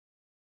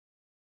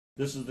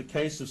This is the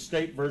case of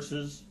State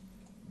versus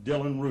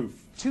Dylan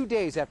Roof. 2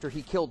 days after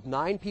he killed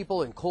 9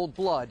 people in cold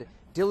blood,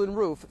 Dylan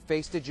Roof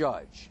faced a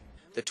judge.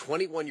 The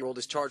 21-year-old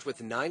is charged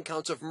with 9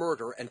 counts of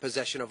murder and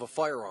possession of a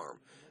firearm.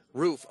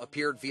 Roof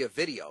appeared via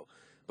video,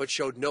 but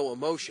showed no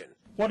emotion.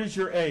 What is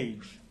your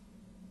age?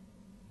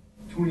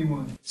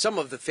 21. Some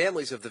of the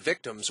families of the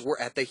victims were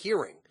at the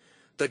hearing.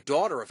 The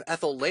daughter of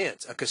Ethel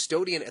Lance, a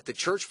custodian at the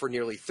church for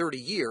nearly 30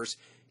 years,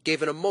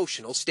 gave an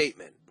emotional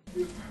statement.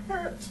 You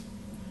hurt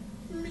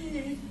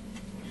me.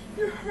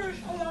 You hurt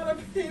a lot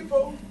of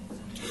people.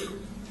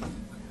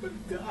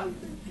 But God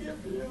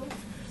forgive you.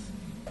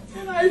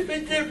 And I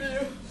forgive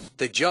you.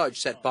 The judge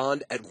set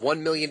bond at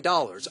 $1 million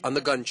on the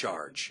gun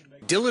charge.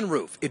 Dylan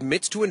Roof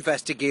admits to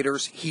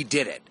investigators he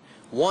did it,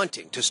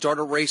 wanting to start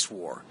a race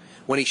war,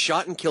 when he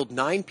shot and killed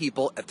 9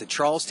 people at the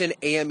Charleston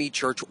AME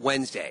Church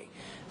Wednesday.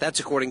 That's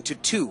according to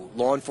 2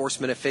 law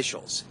enforcement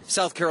officials.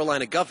 South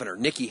Carolina Governor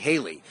Nikki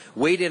Haley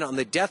weighed in on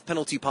the death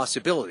penalty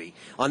possibility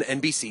on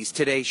NBC's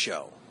Today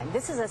Show.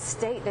 This is a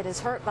state that is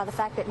hurt by the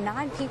fact that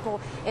 9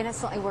 people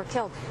innocently were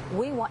killed.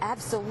 We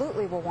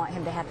absolutely will want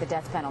him to have the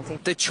death penalty.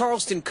 The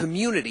Charleston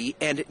community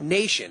and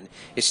nation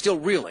is still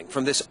reeling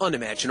from this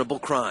unimaginable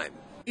crime.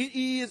 It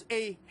is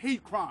a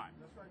hate crime.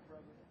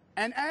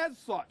 And as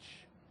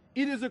such,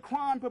 it is a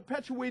crime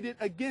perpetuated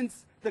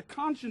against the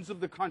conscience of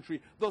the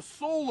country, the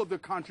soul of the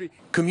country.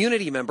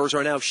 Community members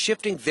are now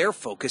shifting their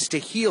focus to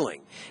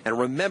healing and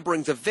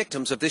remembering the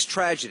victims of this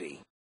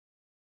tragedy.